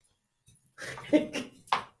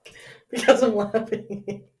because I'm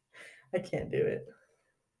laughing. I can't do it.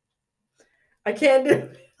 I can't do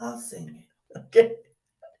it. I'll sing it. Okay.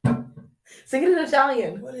 Sing it in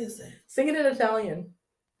Italian. What is it? Sing it in Italian.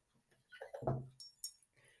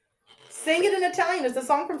 Sing it in Italian. It's a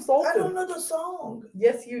song from Soul I Food. don't know the song.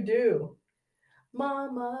 Yes, you do.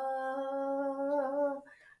 Mama,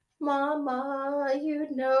 Mama, you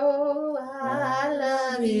know I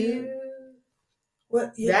love you.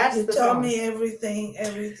 What you the tell song. me everything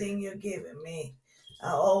you're giving me.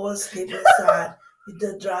 I always keep inside.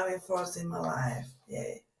 You're the driving force in my life.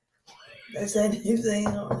 Yeah. There's anything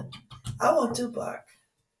on it. I want Tupac.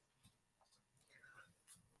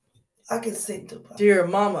 I can sing Tupac. Dear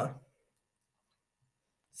Mama.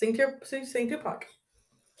 Sing Tupac.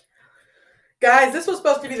 Guys, this was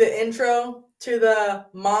supposed to be the intro to the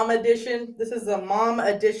Mom edition. This is the Mom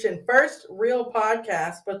edition. First real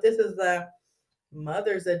podcast, but this is the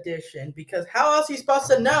Mother's edition. Because how else are you supposed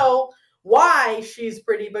to know why she's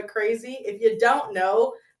pretty but crazy if you don't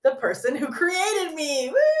know the person who created me?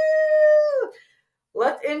 Woo!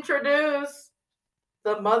 Let's introduce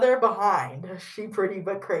the mother behind She Pretty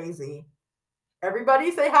But Crazy.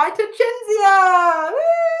 Everybody say hi to Chinzia! Woo!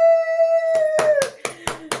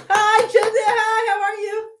 Hi, Chinzia! Hi, how are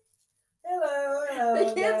you? Hello. They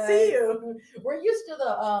can't see you. We're used to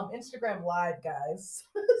the Instagram Live, guys.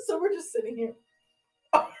 So we're just sitting here.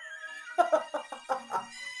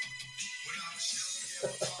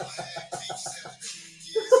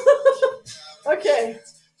 Okay.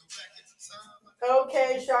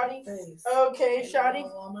 Okay, Shawty. Okay, Shawty.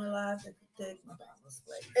 All my life, I could take my mama's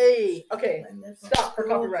place. Hey, okay. Stop for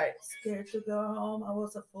copyright. Scared to go home. I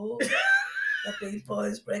was a fool. The big boy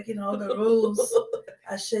is breaking all the rules.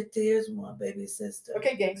 I shed tears with my baby sister.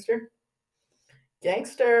 Okay, gangster.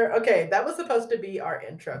 Gangster. Okay, that was supposed to be our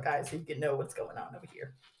intro, guys, so you can know what's going on over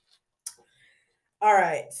here. All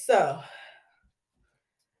right, so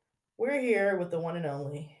we're here with the one and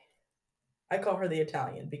only. I call her the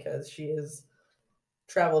Italian because she has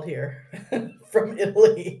traveled here from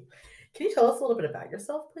Italy. Can you tell us a little bit about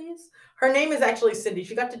yourself, please? Her name is actually Cindy.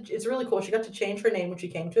 It's really cool. She got to change her name when she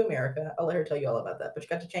came to America. I'll let her tell you all about that, but she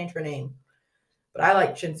got to change her name. But I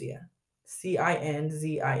like Chinzia.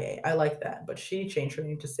 Cinzia. I like that. But she changed her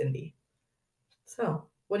name to Cindy. So,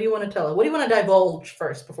 what do you want to tell her? What do you want to divulge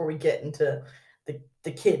first before we get into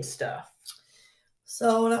the kid stuff?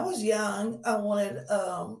 So when I was young, I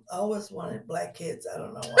always wanted black kids. I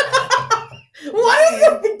don't know why. What is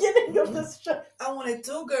the beginning of this show? I wanted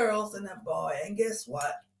 2 girls and a boy. And guess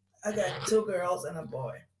what? I got 2 girls and a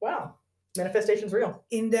boy. Wow. Manifestation's real.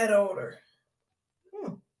 In that order.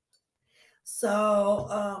 So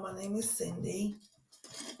my name is Cindy.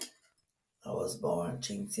 I was born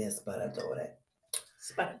Cinzia Sparatore.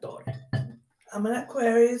 I'm an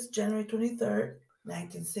Aquarius, January 23rd,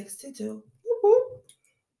 1962.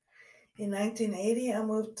 In 1980, I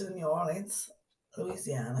moved to New Orleans,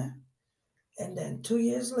 Louisiana. And then 2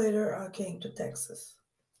 years later, I came to Texas.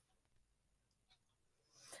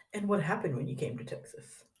 And what happened when you came to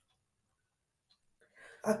Texas?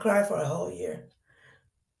 I cried for a whole year.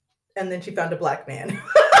 And then she found a black man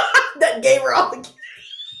that gave her all the kids.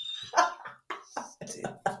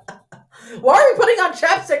 Why are we putting on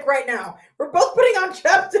chapstick right now? We're both putting on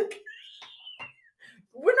chapstick.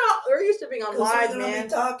 We're used to being on live, man.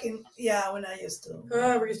 Talking. Yeah, we're not used to.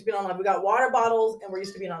 We're used to being on live. We got water bottles and we're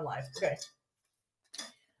used to being on live. Okay.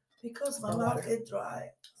 Because my mouth get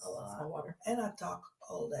dry a lot. Small water. And I talk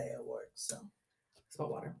all day at work, so. Small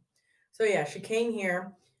water. So yeah, she came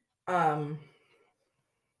here.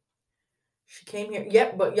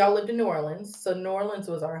 Yep, but y'all lived in New Orleans. So New Orleans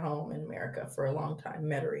was our home in America for a long time.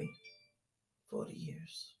 Metairie. 40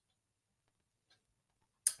 years.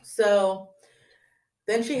 So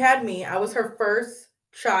then she had me. I was her first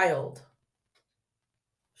child.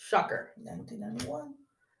 Shocker. 1991.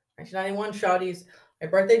 1991, Shawty's. My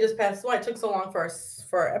birthday just passed. Why it took so long for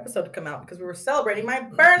our episode to come out? Because we were celebrating my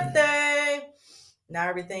birthday. Now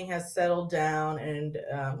everything has settled down and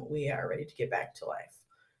we are ready to get back to life.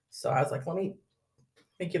 So I was like, let me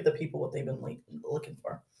give the people what they've been looking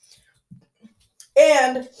for.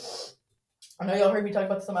 And I know y'all heard me talk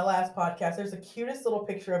about this on my last podcast. There's the cutest little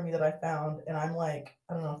picture of me that I found, and I'm like,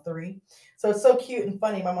 I don't know, 3. So it's so cute and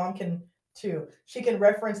funny. My mom can too. She can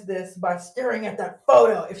reference this by staring at that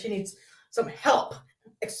photo if she needs some help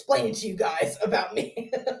explaining to you guys about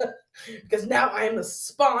me. Because now I am the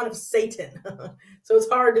spawn of Satan. So it's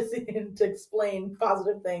hard to explain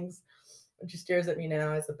positive things when she stares at me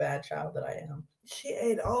now as the bad child that I am. She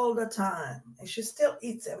ate all the time, and she still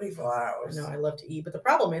eats every 4 hours. I know I love to eat, but the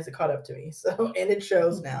problem is it caught up to me. So, and it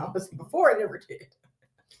shows now. Before I never did.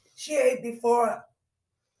 She ate before.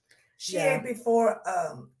 She Yeah. ate before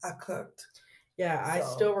I cooked. Yeah, I So-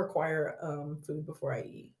 still require food before I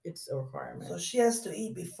eat. It's a requirement. So she has to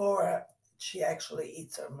eat before she actually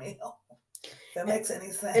eats her meal. If that makes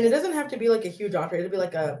any sense. And it doesn't have to be like a huge entree. It'll be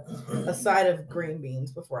like a side of green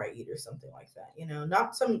beans before I eat or something like that. You know,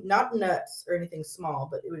 not nuts or anything small,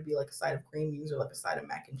 but it would be like a side of green beans or like a side of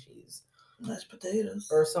mac and cheese Mashed potatoes.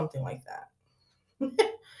 or something like that.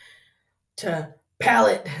 To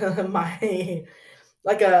palate my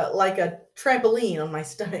like a trampoline on my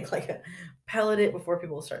stomach, like a palate it before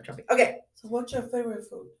people start jumping. Okay, So what's your favorite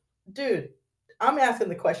food? dude, I'm asking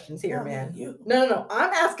the questions here, I mean, man. you. No.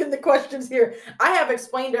 I'm asking the questions here. I have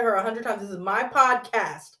explained to her 100 times. This is my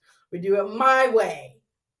podcast. We do it my way.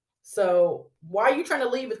 So why are you trying to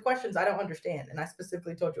leave with questions I don't understand? And I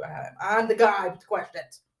specifically told you I have. I'm the guy with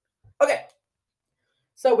questions. Okay.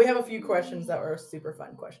 So we have a few questions that are super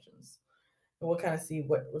fun questions. And we'll kind of see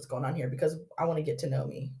what's going on here because I want to get to know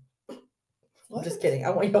me. I'm just kidding.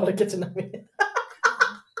 I want y'all to get to know me.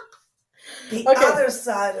 The Okay. other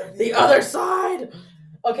side of The you. other side.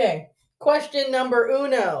 Okay. Question number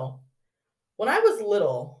uno. When I was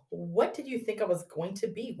little, what did you think I was going to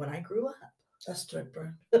be when I grew A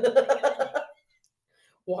stripper. up?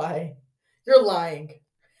 Why? You're lying.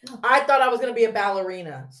 No. I thought I was going to be a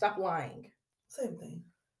ballerina. Stop lying. Same thing.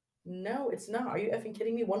 No, it's not. Are you effing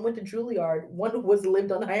kidding me? One went to Juilliard. One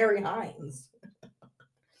lived on Harry Hines.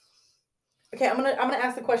 Okay, I'm gonna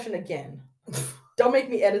ask the question again. Don't make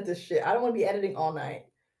me edit this shit. I don't want to be editing all night.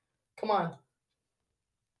 Come on.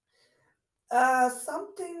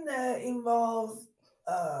 Something that involves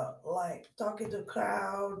like talking to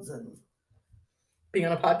crowds and Being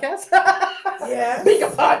on a podcast? Yes. Being a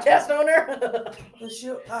podcast owner?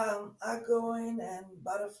 outgoing and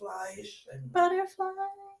butterflies and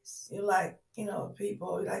Butterflies. you like,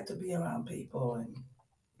 people, you like to be around people and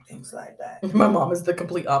things like that. My mom is the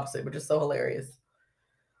complete opposite, which is so hilarious.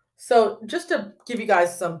 So just to give you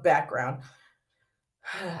guys some background.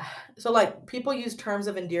 So like people use terms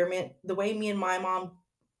of endearment. The way me and my mom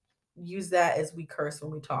use that is we curse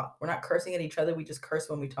when we talk. We're not cursing at each other. We just curse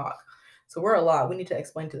when we talk. So we're a lot. We need to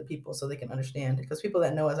explain to the people so they can understand because people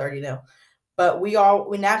that know us already know. But we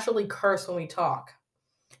naturally curse when we talk.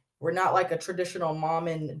 We're not like a traditional mom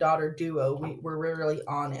and daughter duo. We're really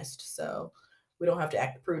honest. So we don't have to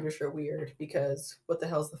act prudish or weird because what the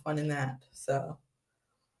hell's the fun in that? So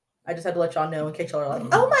I just had to let y'all know in case y'all are like,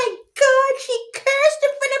 oh my God, she cursed in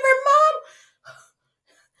front of her mom.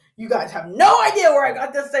 You guys have no idea where I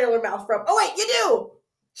got this sailor mouth from. Oh wait, you do.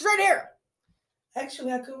 It's right here.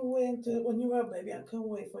 Actually, I couldn't wait when you were a baby. I couldn't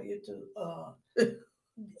wait for you to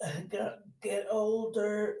get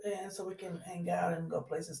older, and so we can hang out and go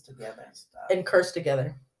places together and stuff. And curse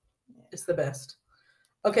together. It's the best.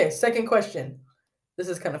 Okay, second question. This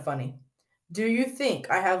is kind of funny. Do you think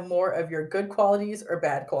I have more of your good qualities or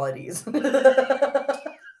bad qualities?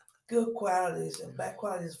 Good qualities and bad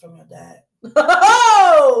qualities from your dad.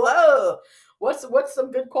 Oh, what's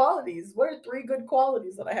some good qualities? What are 3 good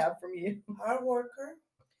qualities that I have from you? Hard worker.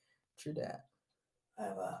 True that. I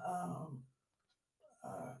have a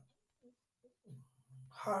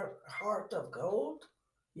heart of gold,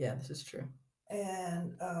 Yeah, this is true.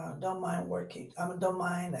 and don't mind working. Don't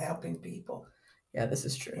mind helping people. Yeah, this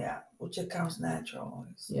is true. Yeah, which it comes natural.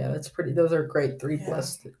 Yeah, that's pretty. Those are great 3 Yeah.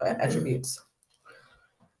 plus attributes.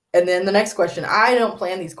 And then the next question. I don't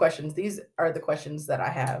plan these questions. These are the questions that I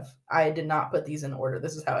have. I did not put these in order.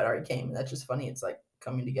 This is how it already came. That's just funny. It's like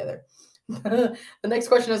coming together. The next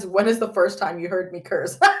question is, when is the first time you heard me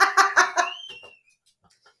curse?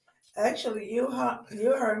 Actually, you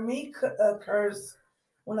heard me curse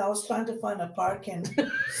when I was trying to find a parking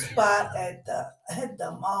spot at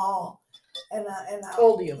the mall, and I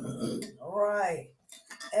Told you. right,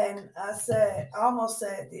 and I almost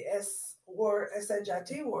said the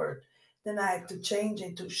SHIT word. Then I had to change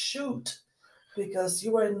it to shoot because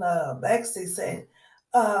you were in the backseat saying,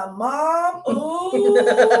 "Mom, ooh."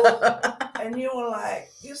 And you were like,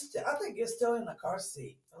 I think you're still in the car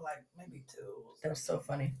seat for like maybe 2. That's so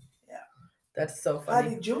funny. Yeah. That's so How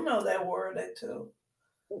funny. did you know that word too?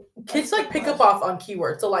 Kids like pick up off on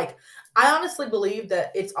keywords. So like I honestly believe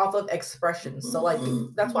that it's off of expressions. So like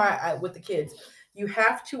that's why I with the kids, you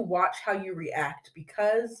have to watch how you react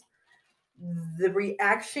because the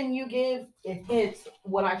reaction you give, it hits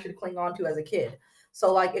what I should cling on to as a kid.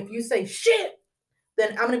 So like if you say shit,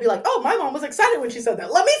 then I'm gonna be like, oh, my mom was excited when she said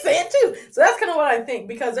that. Let me say it too. So that's kind of what I think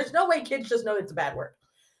because there's no way kids just know it's a bad word.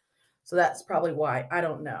 So that's probably why. I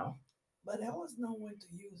don't know. But I always know when to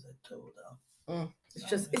use it too, though.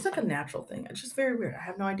 It's like a natural thing. It's just very weird. I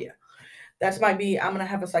have no idea. That's might be. I'm gonna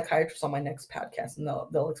have a psychiatrist on my next podcast, and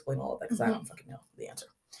they'll explain all of that because I don't fucking know the answer.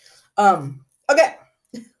 Okay.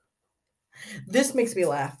 This makes me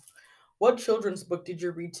laugh. What children's book did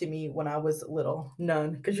you read to me when I was little?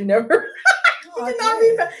 None, because you never. You did not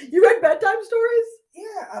read. You read bedtime stories?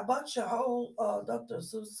 Yeah, a bunch of whole Dr.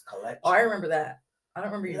 Seuss collection. Oh, I remember that. I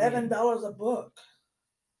don't remember you. $11 a book.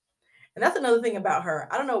 And that's another thing about her.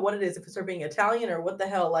 I don't know what it is, if it's her being Italian or what the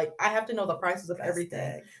hell. Like, I have to know the prices of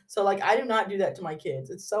everything. So, like, I do not do that to my kids.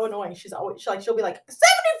 It's so annoying. She'll be like, $75.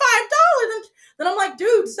 And then I'm like,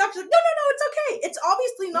 dude, stop. She's like, no, it's okay. It's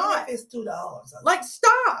obviously not. It's $2. Like,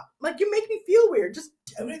 stop. Like, you make me feel weird. Just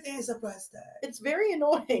everything is a price tag. It's very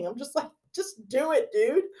annoying. I'm just like, just do it,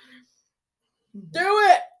 dude. Do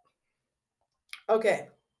it. Okay.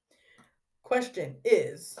 Question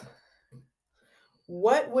is,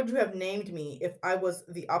 what would you have named me if I was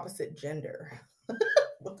the opposite gender?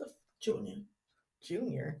 What the Junior.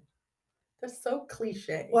 Junior? That's so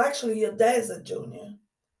cliche. Well, actually, your dad is a junior.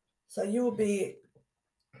 So you would be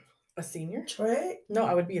a senior? Trey? No,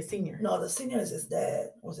 I would be a senior. No, the senior is his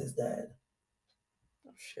dad. Was his dad.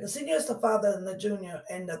 Oh, shit. The senior is the father and the junior.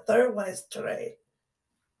 And the third one is Trey.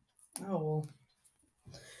 Oh, well.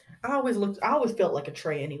 I always felt like a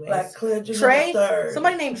Trey anyway. Like Claire Jr. Trey? Third.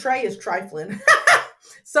 Somebody named Trey is trifling.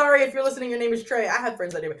 Sorry if you're listening, your name is Trey. I have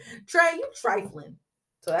friends that do it. Trey, you trifling.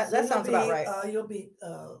 So that sounds about right. You'll be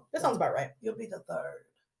that sounds about right. You'll be the third.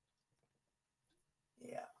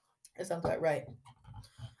 Yeah. That sounds about right.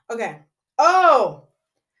 Okay. Oh,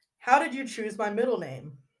 how did you choose my middle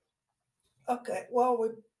name? Okay. Well, we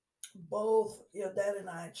both, your dad and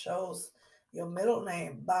I, chose your middle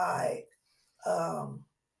name by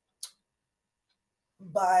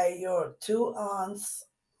your two aunts'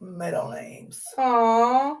 middle names.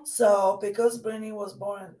 Aww. So because Brittany was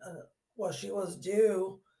born, she was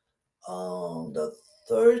due on the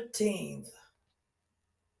 13th.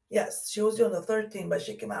 Yes, she was due on the 13th, but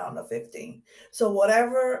she came out on the 15th. So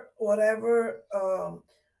whatever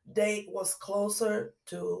date was closer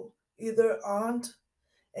to either aunt,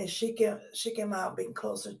 and she came out being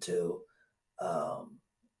closer to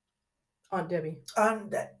Aunt Debbie.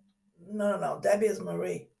 No. Debbie is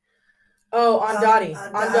Marie. Oh, Aunt Dottie.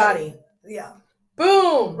 Aunt Dottie. Yeah.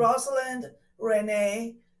 Boom. Rosalind,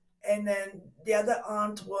 Renee, and then the other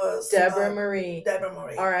aunt was Deborah Marie. Deborah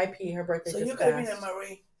Marie. R.I.P. Her birthday. So just you could passed. have been a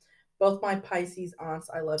Marie. Both my Pisces aunts,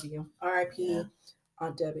 I love you. R.I.P. Yeah.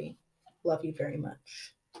 Aunt Debbie. Love you very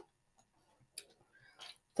much.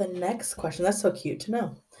 The next question. That's so cute to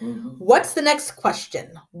know. Mm-hmm. What's the next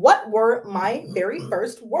question? What were my very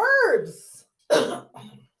first words?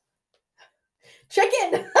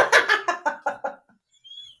 Chicken.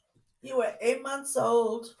 You were 8 months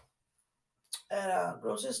old at a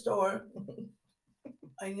grocery store,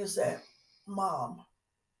 and you said, "Mom."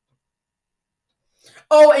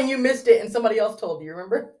 Oh, and you missed it, and somebody else told you.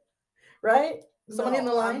 Remember? Right? Somebody in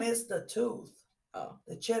the line. I missed the tooth. Oh,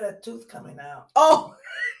 the cheddar tooth coming out. Oh,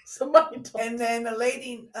 somebody told. And then the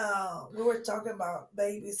lady, we were talking about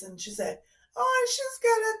babies, and she said, "Oh, she's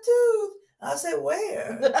got a tooth." I said,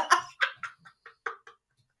 "Where?"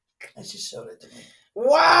 And she showed it to me.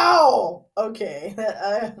 Wow. Okay.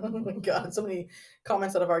 Oh my God. So many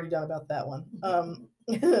comments that I've already done about that one.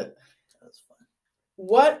 That was fun.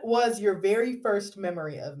 What was your very first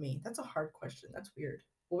memory of me? That's a hard question. That's weird.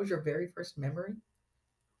 What was your very first memory?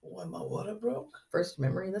 When my water broke? First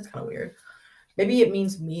memory? That's kind of weird. Maybe it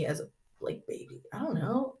means me as a baby. I don't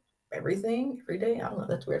know. Everything, every day. I don't know.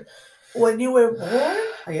 That's weird. When you were born?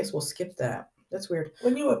 I guess we'll skip that. That's weird.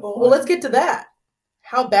 When you were born? Well, let's get to that.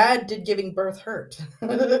 How bad did giving birth hurt?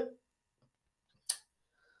 Oh,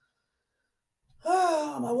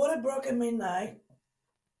 my water broke at midnight.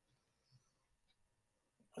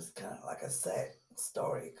 It's kind of like a sad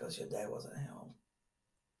story because your dad wasn't home.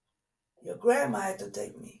 Your grandma had to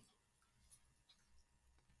take me.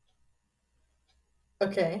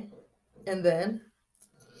 Okay. And then?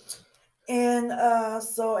 And the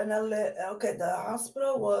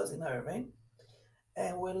hospital was in Irving.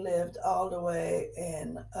 And we lived all the way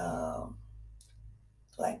in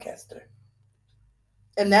Lancaster.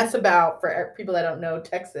 And that's about, for people that don't know,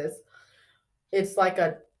 Texas. It's like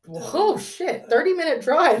 30-minute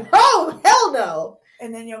drive. Oh, hell no.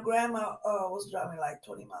 And then your grandma was driving like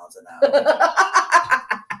 20 miles an hour.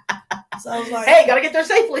 So I was like, hey, gotta get there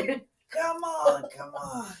safely. Come on.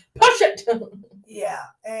 Push it. Yeah.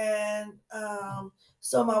 And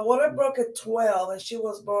so my water broke at 12 and she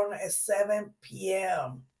was born at 7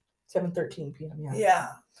 p.m. 7:13 p.m. Yeah.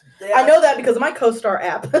 I know that because of my CoStar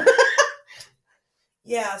app.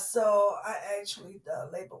 Yeah. So the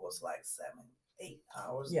labor was like 8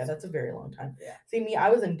 hours. Yeah, that's a very long time. Yeah. See, me, I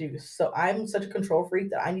was induced. So I'm such a control freak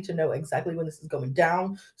that I need to know exactly when this is going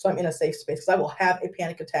down. So I'm in a safe space because I will have a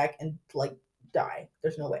panic attack and like die.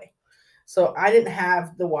 There's no way. So I didn't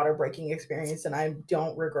have the water breaking experience and I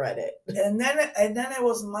don't regret it. And then it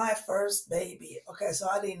was my first baby. Okay, so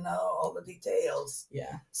I didn't know all the details.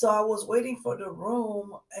 Yeah. So I was waiting for the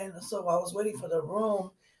room,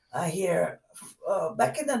 I hear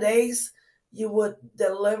back in the days you would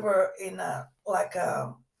deliver in a like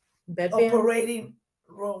a Bedpan? operating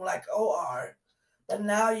room like OR, but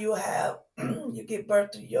now you have you give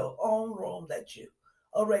birth to your own room that you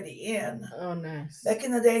already in. Oh, nice. Back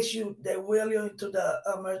in the days, they wheel you into the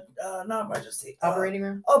not emergency Operating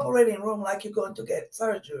room? operating room, like you're going to get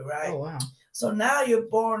surgery, right? Oh, wow. So now you're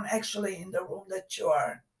born actually in the room that you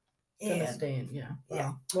are Gonna in. stay in, yeah. Wow.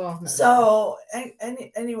 Yeah. Well, no. So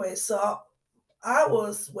anyway, so I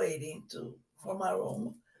was waiting for my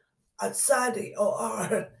room outside the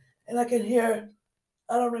OR, and I can hear,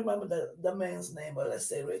 I don't remember the man's name, but let's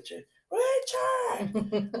say Richard.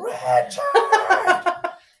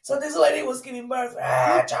 So this lady was giving birth.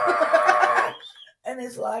 And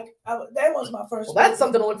it's like, that was my first. Well, that's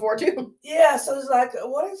something to look forward to. Yeah, so it's like,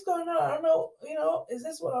 what is going on? I don't know, is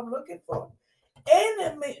this what I'm looking for? And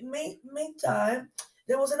in the meantime,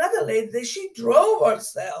 there was another lady that she drove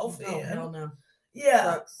herself in. Hell no.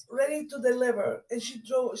 Yeah, Sucks. ready to deliver. And she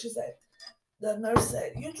said, the nurse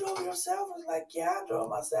said, you drove yourself? I was like, yeah, I drove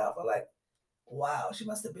myself. I'm like, wow, she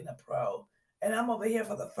must have been a pro. And I'm over here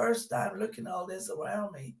for the first time looking all this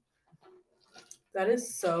around me. That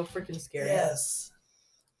is so freaking scary. Yes.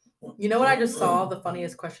 You know what I just saw? The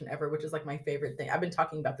funniest question ever, which is like my favorite thing. I've been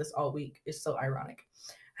talking about this all week. It's so ironic.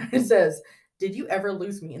 It says, did you ever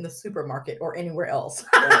lose me in the supermarket or anywhere else?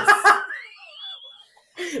 Yes.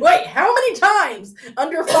 Wait, how many times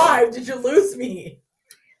under 5 did you lose me?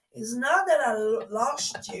 It's not that I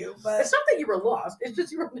lost you, but It's not that you were lost. It's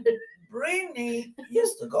just you were. Brittany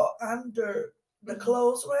used to go under the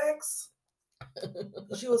clothes racks.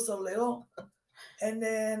 She was so little. And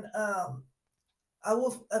then I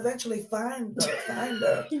will eventually find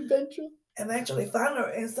her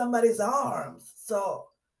in somebody's arms. So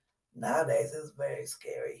nowadays it's very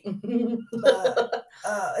scary. But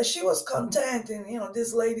she was content in,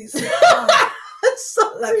 this lady's arm. That's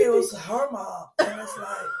so Like creepy. it was her mom. And it's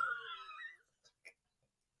like,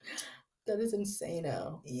 that is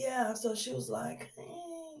insane-o. yeah, so she was like,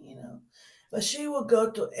 but she would go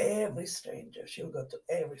to every stranger.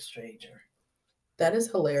 That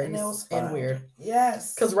is hilarious And it was and fun. weird.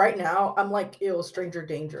 Yes. Because right now I'm like, ew, stranger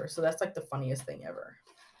danger. So that's like the funniest thing ever.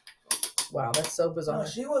 Wow, that's so bizarre. No,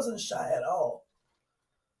 she wasn't shy at all.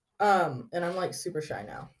 And I'm like super shy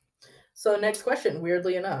now. So next question,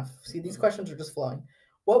 weirdly enough. See, these questions are just flowing.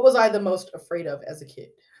 What was I the most afraid of as a kid?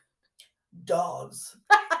 Dogs.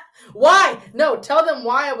 Why? No, tell them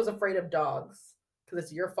why I was afraid of dogs. Because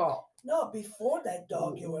it's your fault. No, before that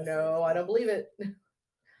dog you were afraid of. No, I don't believe it.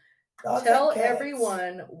 Dogs Tell and cats.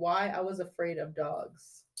 everyone why I was afraid of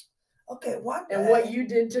dogs. Okay, one day. And what you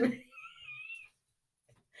did to me.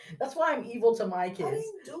 That's why I'm evil to my I kids.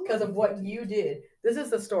 didn't do Because of what you did. This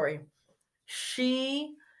is the story.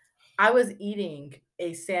 I was eating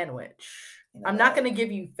a sandwich. I'm not going to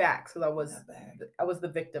give you facts because I was the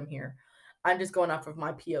victim here. I'm just going off of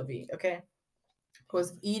my POV, okay? I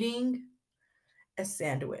was eating a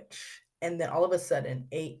sandwich, and then all of a sudden,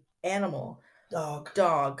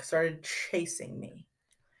 dog started chasing me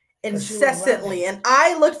incessantly, and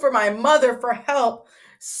I looked for my mother for help,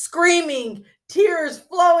 screaming, tears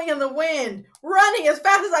flowing in the wind, running as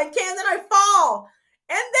fast as I can. Then I fall,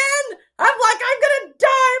 and then I'm like, I'm gonna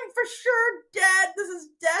die. I'm for sure dead. This is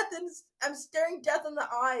death, and I'm staring death in the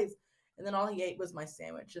eyes. And then all he ate was my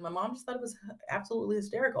sandwich, and my mom just thought it was absolutely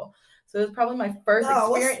hysterical. So it was probably my first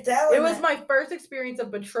experience. It was my first experience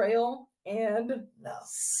of betrayal and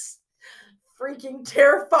freaking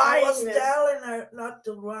terrifying. I was telling her not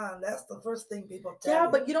to run. That's the first thing people tell you. Yeah,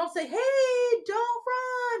 but you don't say, "Hey, don't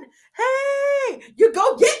run! Hey, you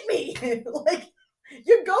go get me!" Like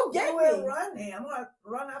you go get me. You were running. I'm gonna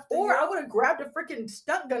run after you. Or I would have grabbed a freaking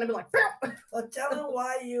stunt gun and been like, But tell them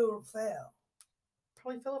why you fell.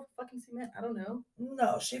 Probably fell off fucking cement. I don't know.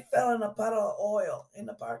 No, she fell in a puddle of oil in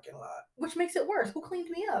the parking lot. Which makes it worse. Who cleaned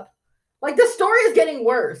me up? Like, the story is getting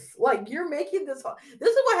worse. Like, you're making this. This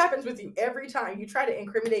is what happens with you every time. You try to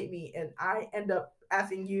incriminate me, and I end up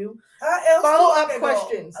asking you follow-up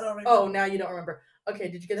questions. I don't remember. Oh, now you don't remember. Okay,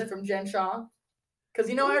 did you get that from Jen Shaw? Because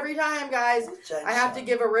you know every time, guys, I have to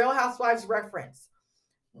give a Real Housewives reference.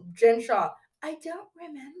 Jen Shaw. I don't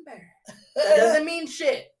remember. That doesn't mean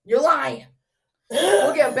shit. You're lying.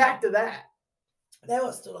 We'll get back to that. That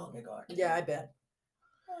was too long ago. Yeah, I bet.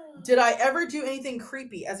 Did I ever do anything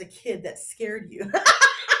creepy as a kid that scared you?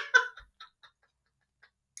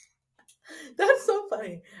 That's so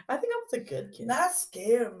funny. I think I was a good kid. Not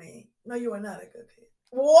scare me. No, you were not a good kid.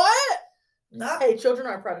 What? Not, Hey, children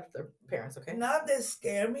are a product of their parents, okay? not that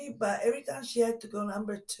scare me, but every time she had to go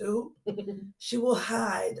number 2, she will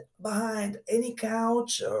hide behind any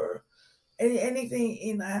couch or anything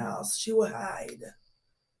in the house. She will hide.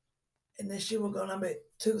 And then she will go number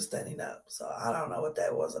 2 standing up. So I don't know what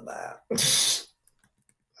that was about.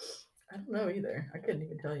 I don't know either. I couldn't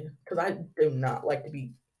even tell you because I do not like to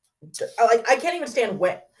be. I can't even stand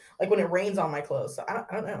wet. Like when it rains on my clothes. So I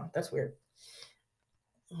don't know. That's weird.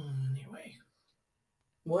 Anyway.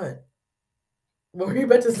 What? What were you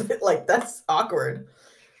about to say? Like that's awkward.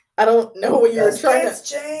 I don't know what you're trying to.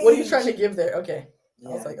 Change. What are you trying to give there? Okay. Yeah,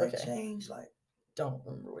 I was like, okay. Change, like. Don't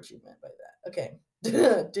remember what you meant by that. Okay.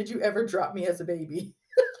 Did you ever drop me as a baby?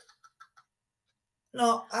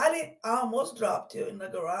 No, I didn't. I almost dropped you in the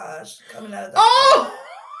garage coming out of the. Oh!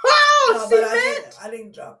 No, but I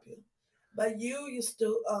didn't drop you. But you used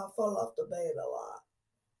to fall off the bed a lot.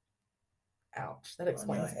 Ouch. That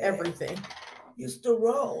explains everything. Used to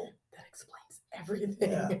roll. That explains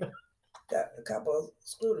everything. Yeah. Got a couple of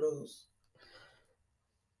screw loose.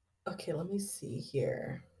 Okay, let me see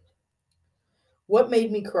here. What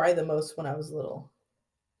made me cry the most when I was little?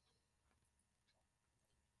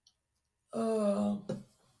 I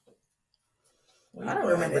don't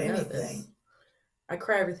remember anything. I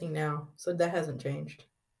cry everything now, so that hasn't changed.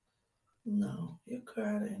 No, you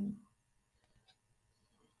cried in.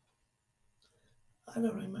 I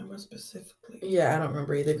don't remember specifically. Yeah, I don't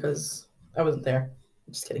remember either because I wasn't there.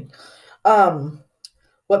 I'm just kidding.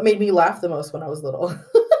 What made me laugh the most when I was little?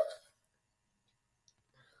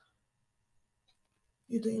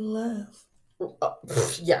 You didn't laugh.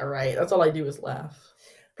 Yeah, right. That's all I do is laugh.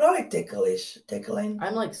 Probably tickling.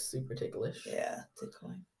 I'm like super ticklish. Yeah,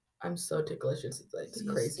 tickling. I'm so ticklish. It's like it's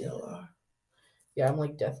crazy. Still are. Yeah, I'm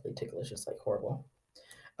like deathly ticklish. It's like horrible.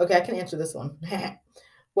 Okay, I can answer this one.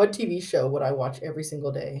 What TV show would I watch every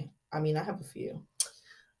single day? I mean, I have a few.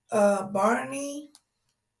 Barney.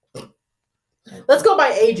 Let's go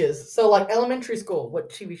by ages. So, like elementary school, what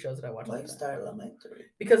TV shows did I watch? Why you start elementary?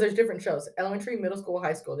 Because there's different shows. Elementary, middle school,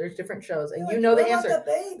 high school. There's different shows, and Yeah, you know the what answer. about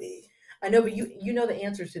the baby? I know, but you know the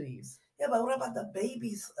answers to these. Yeah, but what about the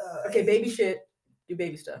babies? Okay, baby shit. Do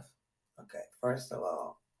baby stuff. Okay, first of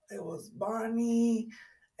all, it was Barney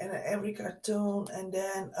and every cartoon, and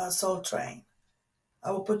then Soul Train.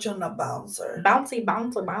 I will put you on the bouncer. Bouncy,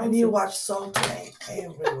 bouncy, bouncy. And you watch Soul Train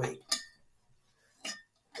every week.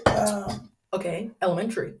 Okay,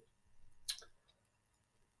 elementary.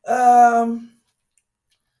 What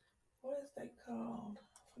is that called?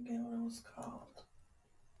 I forget what it was called.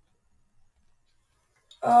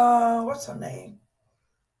 What's her name?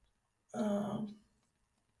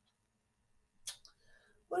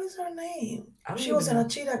 What is her name? She was in a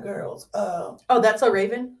Cheetah Girls. Oh, That's So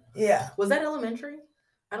Raven? Yeah. Was that elementary?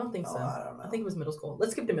 I don't think so. I don't know. I think it was middle school.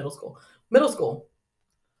 Let's skip to middle school. Middle school.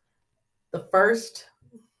 The first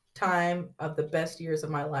time of the best years of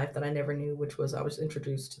my life that I never knew, which was I was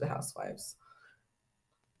introduced to the Housewives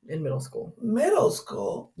in middle school. Middle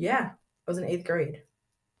school? Yeah. I was in 8th grade.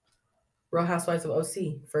 Real Housewives of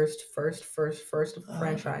OC. First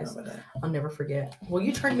franchise. I'll never forget. Well,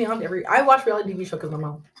 you turned me on to I watched reality TV show because of my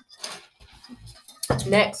mom.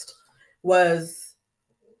 Next was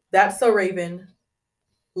That's So Raven,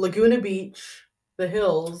 Laguna Beach, The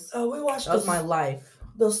Hills. Oh, we watched that was my life.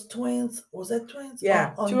 Those twins. Was that twins?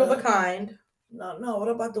 Yeah. Two of a Kind. No. What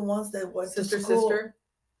about the ones that went to school? Sister.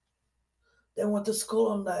 They went to school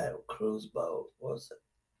on that cruise boat. What was it?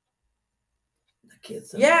 The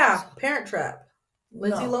kids. Yeah. Parent Trap.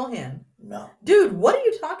 Lindsay Lohan. No. Dude, what are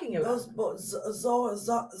you talking about? Those boys,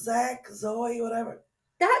 Zach, Zoe, whatever.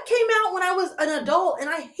 That came out when I was an adult, and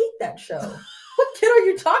I hate that show. What kid are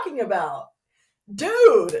you talking about?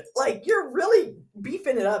 Dude, like, you're really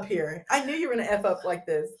beefing it up here. I knew you were going to F up like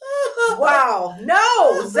this. Wow.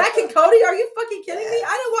 No. Zach and Cody, are you fucking kidding me?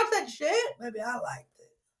 I didn't watch that shit. Maybe I liked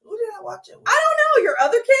it. Who did I watch it with? I don't know. Your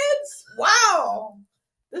other kids? Wow.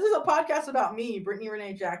 This is a podcast about me, Brittany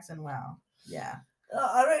Renee Jackson. Wow. Yeah.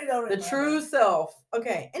 I already don't remember. The true self.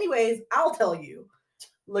 Okay. Anyways, I'll tell you.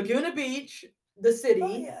 Laguna Beach, the city.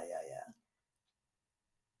 Oh, yeah.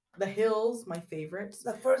 The Hills, my favorites.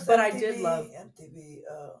 The first but MTV, I did love MTV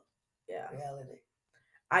reality.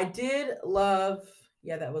 I did love,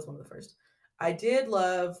 that was one of the first. I did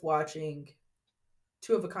love watching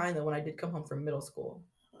Two of a Kind though when I did come home from middle school.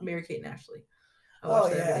 Mary-Kate and Ashley. I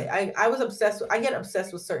watched that every day. I was obsessed I get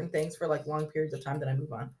obsessed with certain things for like long periods of time, then I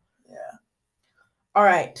move on. Yeah. All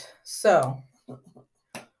right. So,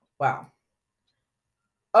 wow.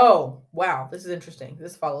 Oh, wow. This is interesting.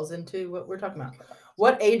 This follows into what we're talking about.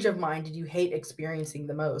 What age of mine did you hate experiencing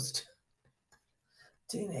the most?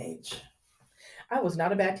 Teenage. I was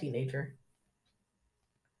not a bad teenager.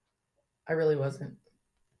 I really wasn't.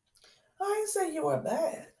 I didn't say you were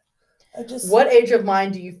bad. I just What age of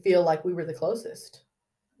mine do you feel like we were the closest?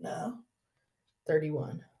 no.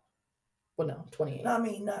 31. Well, no, 28. No, I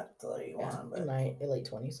mean not 31, Yeah, but in my late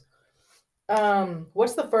 20s.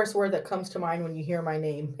 What's the first word that comes to mind when you hear my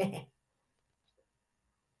name?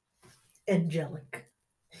 Angelic.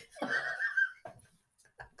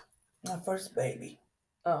 my first baby.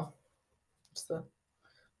 Oh, it's the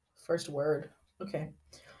first word. Okay.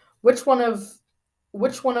 Which one of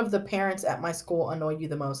the parents at my school annoyed you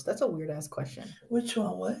the most? That's a weird ass question. Which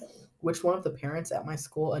one? What? Which one of the parents at my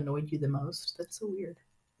school annoyed you the most? That's so weird.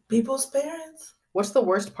 People's parents? What's the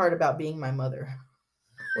worst part about being my mother?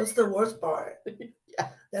 What's the worst part? Yeah.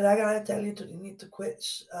 That I gotta tell you you need to quit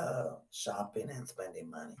shopping and spending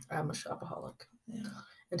money. I'm a shopaholic. Yeah.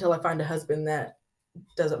 Until I find a husband that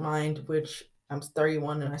doesn't mind, which I'm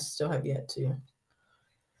 31 and I still have yet to.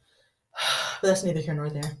 But that's neither here nor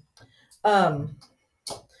there.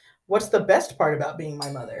 What's the best part about being my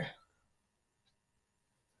mother?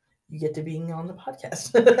 You get to being on the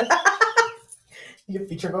podcast. You get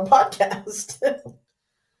featured on a podcast. I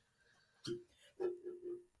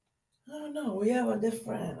don't know. We have a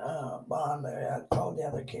different bond there. I call the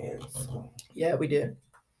other kids. Yeah, we do.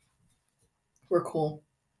 We're cool.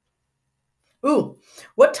 Ooh,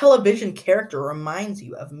 what television character reminds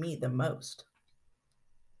you of me the most?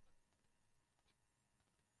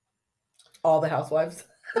 All the Housewives.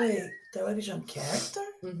 Wait, television character?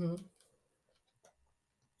 Mm-hmm.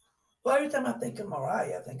 Well, every time I think of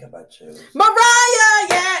Mariah, I think about you. Mariah!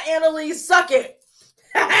 Yeah, Annalise, suck it.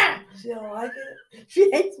 She don't like it? She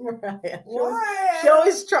hates Mariah. Why? She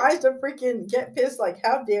always tries to freaking get pissed. Like,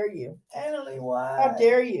 how dare you? Annalie, why? How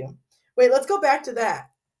dare you? Wait, let's go back to that.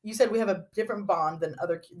 You said we have a different bond than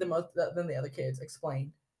the other kids.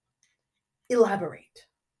 Explain. Elaborate.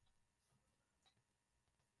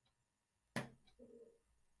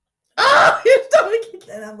 Oh, you're stomach.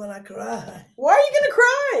 Then I'm gonna cry. Why are you gonna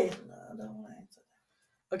cry? No, I don't want to answer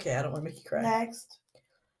Okay, I don't want to make you cry. Next.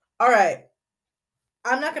 All right.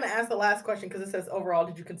 I'm not going to ask the last question because it says, overall,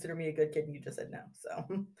 did you consider me a good kid? And you just said no. So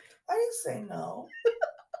I didn't say no.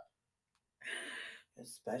 You're a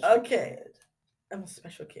special Okay. kid. I'm a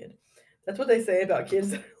special kid. That's what they say about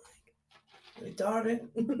kids. Retarded.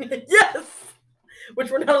 Yes. Which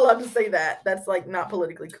we're not allowed to say that. That's like not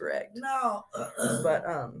politically correct. No. But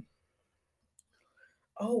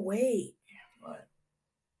oh wait. What?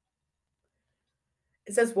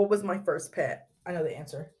 It says, what was my first pet? I know the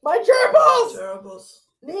answer. My gerbils! Gerbils.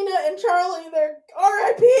 Nina and Charlie, they're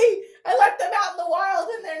R.I.P. I left them out in the wild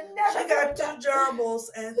and they're never She got two gerbils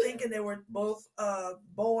and thinking they were both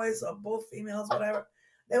boys or both females, whatever.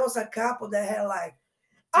 There was a couple that had like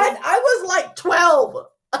I was like 12.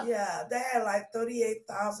 yeah, they had like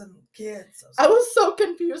 38,000 kids. I was so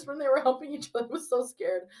confused when they were helping each other. I was so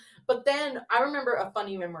scared. But then I remember a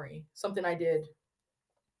funny memory, something I did.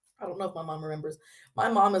 I don't know if my mom remembers. My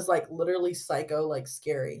mom is like literally psycho, like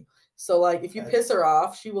scary. So like if you piss her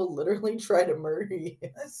off, she will literally try to murder you.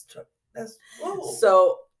 That's true. That's ooh.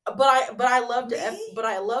 So but I love to F, Me? but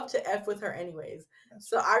I love to F with her anyways.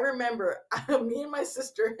 So I remember me and my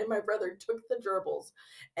sister and my brother took the gerbils,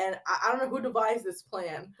 and I don't know who devised this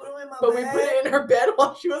plan, Put 'em in my but we bed. put it in her bed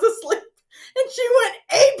while she was asleep, and she went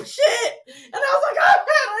ape shit. And I was like, oh,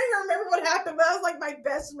 I don't even remember what happened, but that was like my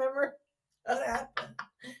best memory. What happened?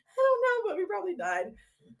 I don't know, but we probably died.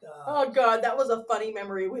 God. Oh god, that was a funny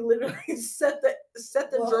memory. We literally set the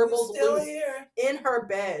Well, gerbils you're still loose here. in her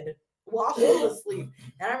bed while she was asleep.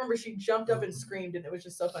 And I remember she jumped up and screamed, and it was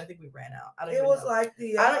just so funny. I think we ran out. I don't It even was know. like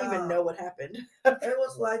the I don't even know what happened. It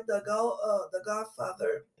was like the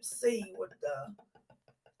Godfather scene with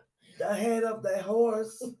the head of the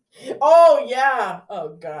horse. Oh yeah.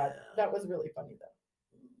 Oh god, that was really funny though.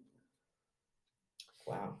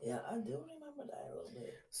 Wow. Yeah, I do remember that a little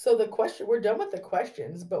bit. So the question, we're done with the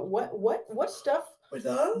questions, but what stuff? We're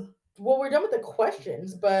done? Well, we're done with the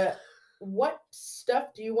questions, but what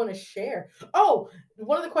stuff do you want to share? Oh,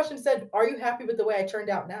 one of the questions said, "Are you happy with the way I turned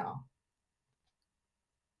out now?"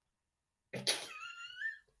 dun,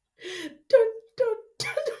 dun,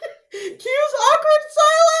 dun. Q's awkward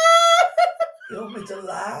silence. You want me to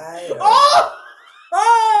lie? or-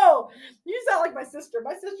 Oh, you sound like my sister.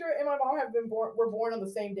 My sister and my mom have been born. Were born on the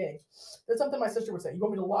same day. That's something my sister would say. You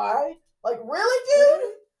want me to lie? Like, really,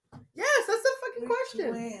 dude? Yes, that's the fucking We're question.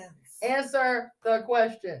 twins. Answer the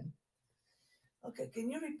question. Okay, can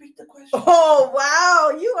you repeat the question? Oh,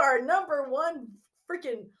 wow. You are number one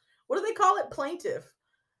freaking, what do they call it? Plaintiff.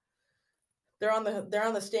 They're on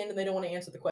the stand and they don't want to answer the question.